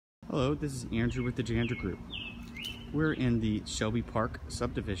Hello, this is Andrew with the Jander Group. We're in the Shelby Park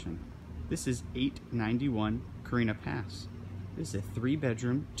subdivision. This is 891 Carina Pass. This is a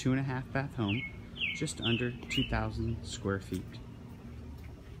 3-bedroom, 2.5-bath home, just under 2,000 square feet.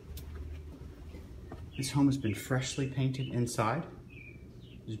 This home has been freshly painted inside.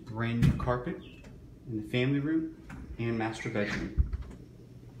 There's brand new carpet in the family room and master bedroom.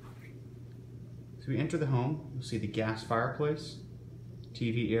 So we enter the home, you'll see the gas fireplace,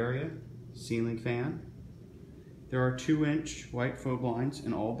 TV area, ceiling fan. There are 2-inch white faux blinds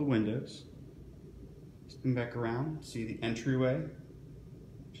in all the windows. Spin back around, see the entryway,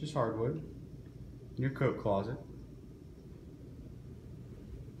 which is hardwood, and your coat closet.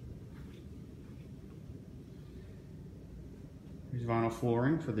 There's vinyl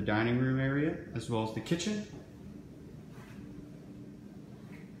flooring for the dining room area, as well as the kitchen.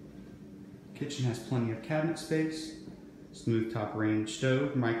 Kitchen has plenty of cabinet space, smooth top range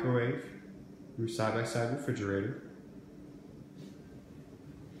stove, microwave, and side-by-side refrigerator.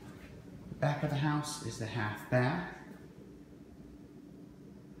 The back of the house is the half bath,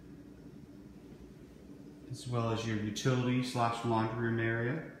 as well as your utility / laundry room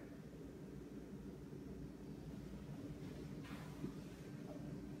area.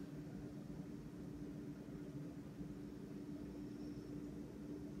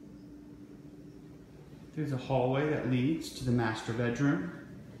 There's a hallway that leads to the master bedroom.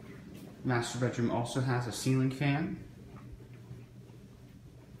 The master bedroom also has a ceiling fan.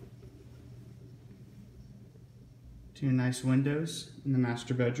 Two nice windows in the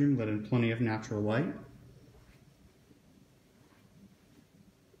master bedroom, let in plenty of natural light.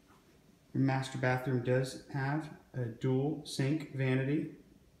 Your master bathroom does have a dual sink vanity.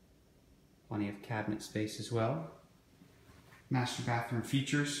 Plenty of cabinet space as well. Master bathroom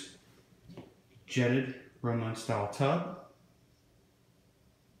features jetted Roman style tub,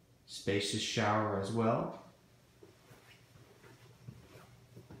 spacious shower as well.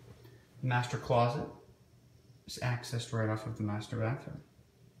 The master closet is accessed right off of the master bathroom.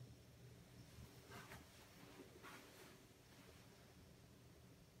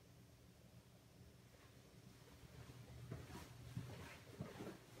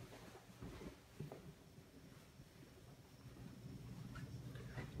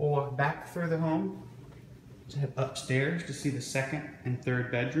 We'll walk back through the home to head upstairs to see the 2nd and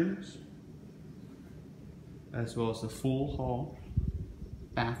 3rd bedrooms, as well as the full hall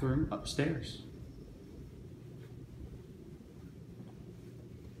bathroom upstairs.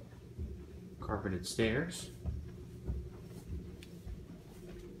 Carpeted stairs.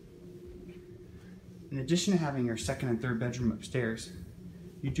 In addition to having your 2nd and 3rd bedroom upstairs,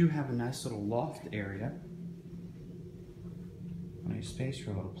 you do have a nice little loft area. Plenty of space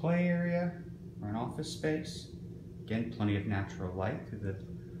for a little play area or an office space. Again, plenty of natural light through the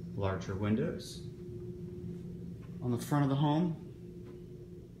larger windows. On the front of the home,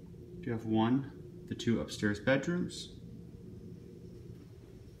 you have the 2 upstairs bedrooms.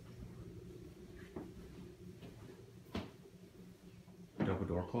 Double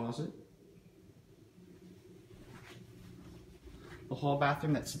door closet. The hall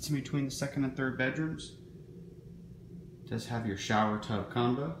bathroom that sits in between the 2nd and 3rd bedrooms does have your shower tub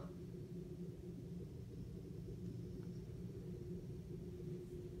combo.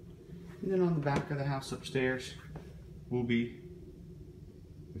 And then on the back of the house upstairs will be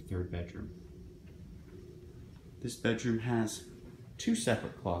your 3rd bedroom. This bedroom has 2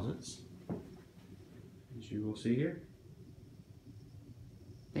 separate closets, as you will see here.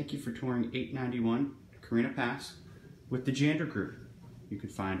 Thank you for touring 891 Carina Pass with the Jander Group. You can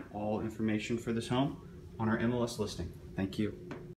find all information for this home on our MLS listing. Thank you.